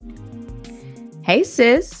Hey,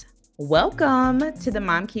 sis. Welcome to the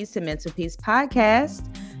Mom Keys to Mental Peace podcast.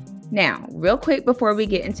 Now, real quick before we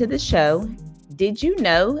get into the show, did you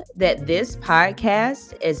know that this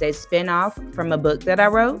podcast is a spinoff from a book that I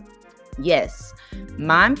wrote? Yes,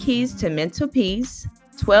 Mom Keys to Mental Peace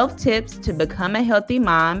 12 Tips to Become a Healthy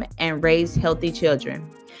Mom and Raise Healthy Children.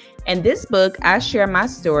 In this book, I share my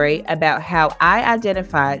story about how I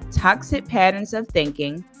identified toxic patterns of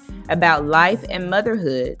thinking about life and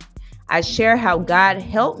motherhood. I share how God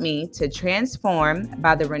helped me to transform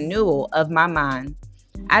by the renewal of my mind.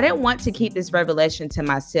 I didn't want to keep this revelation to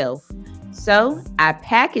myself, so I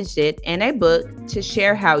packaged it in a book to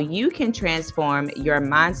share how you can transform your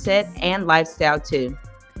mindset and lifestyle too.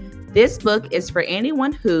 This book is for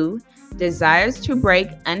anyone who desires to break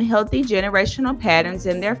unhealthy generational patterns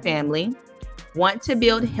in their family, want to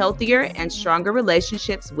build healthier and stronger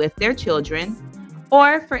relationships with their children,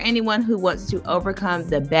 or for anyone who wants to overcome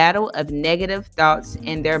the battle of negative thoughts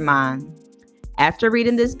in their mind. After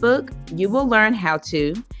reading this book, you will learn how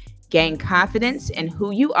to gain confidence in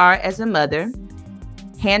who you are as a mother,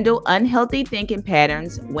 handle unhealthy thinking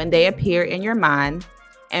patterns when they appear in your mind,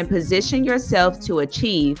 and position yourself to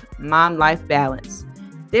achieve mom life balance.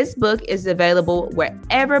 This book is available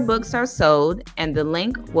wherever books are sold, and the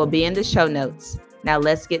link will be in the show notes. Now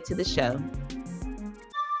let's get to the show.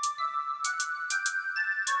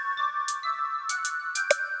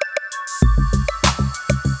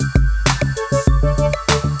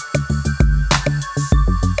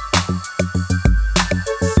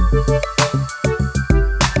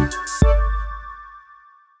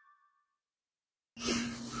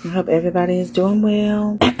 I hope everybody is doing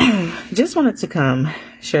well. Just wanted to come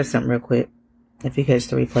share something real quick, if you catch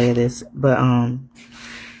the replay of this. But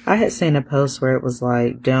I had seen a post where it was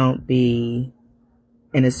like, don't be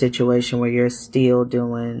in a situation where you're still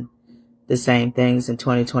doing the same things in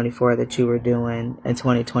 2024 that you were doing in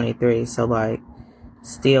 2023. So like,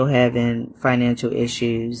 still having financial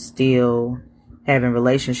issues, still having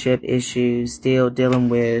relationship issues, still dealing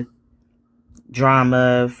with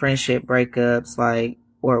drama, friendship breakups, like,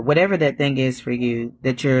 or whatever that thing is for you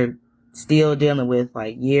that you're still dealing with,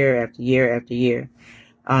 like, year after year after year.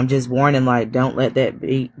 Just warning, like, don't let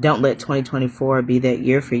 2024 be that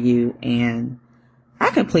year for you. And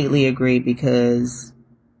I completely agree, because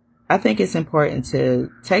I think it's important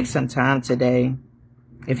to take some time today.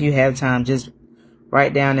 If you have time, just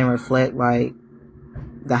write down and reflect, like,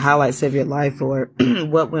 the highlights of your life, or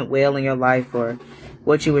what went well in your life, or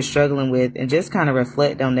what you were struggling with, and just kind of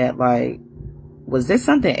reflect on that. Like, was this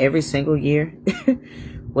something every single year?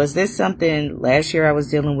 Was this something last year I was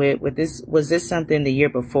dealing with? Was this something the year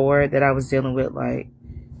before that I was dealing with? Like,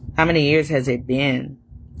 how many years has it been?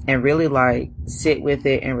 And really, like, sit with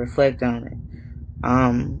it and reflect on it.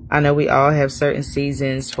 I know we all have certain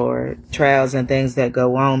seasons for trials and things that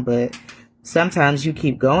go on, but sometimes you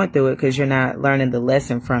keep going through it because you're not learning the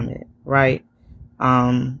lesson from it, right?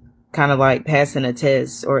 Kind of like passing a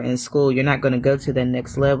test, or in school, you're not going to go to the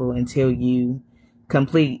next level until you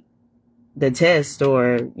complete the test,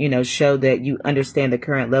 or, show that you understand the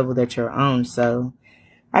current level that you're on. So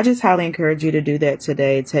I just highly encourage you to do that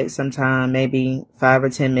today. Take some time, maybe 5 or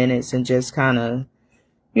 10 minutes, and just kind of,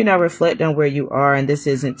 reflect on where you are. And this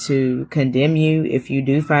isn't to condemn you if you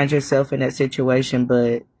do find yourself in that situation,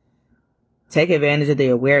 but take advantage of the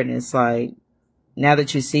awareness. Like, now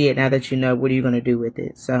that you see it, now that you know, what are you going to do with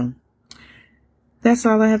it? So that's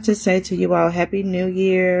all I have to say to you all. Happy New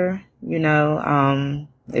Year.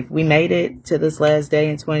 If we made it to this last day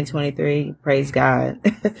in 2023, praise God,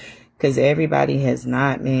 because everybody has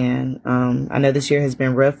not, man. I know this year has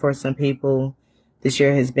been rough for some people. This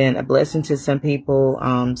year has been a blessing to some people.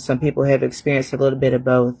 Some people have experienced a little bit of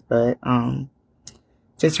both, but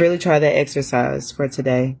just really try that exercise for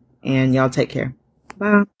today, and y'all take care.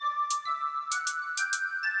 Bye.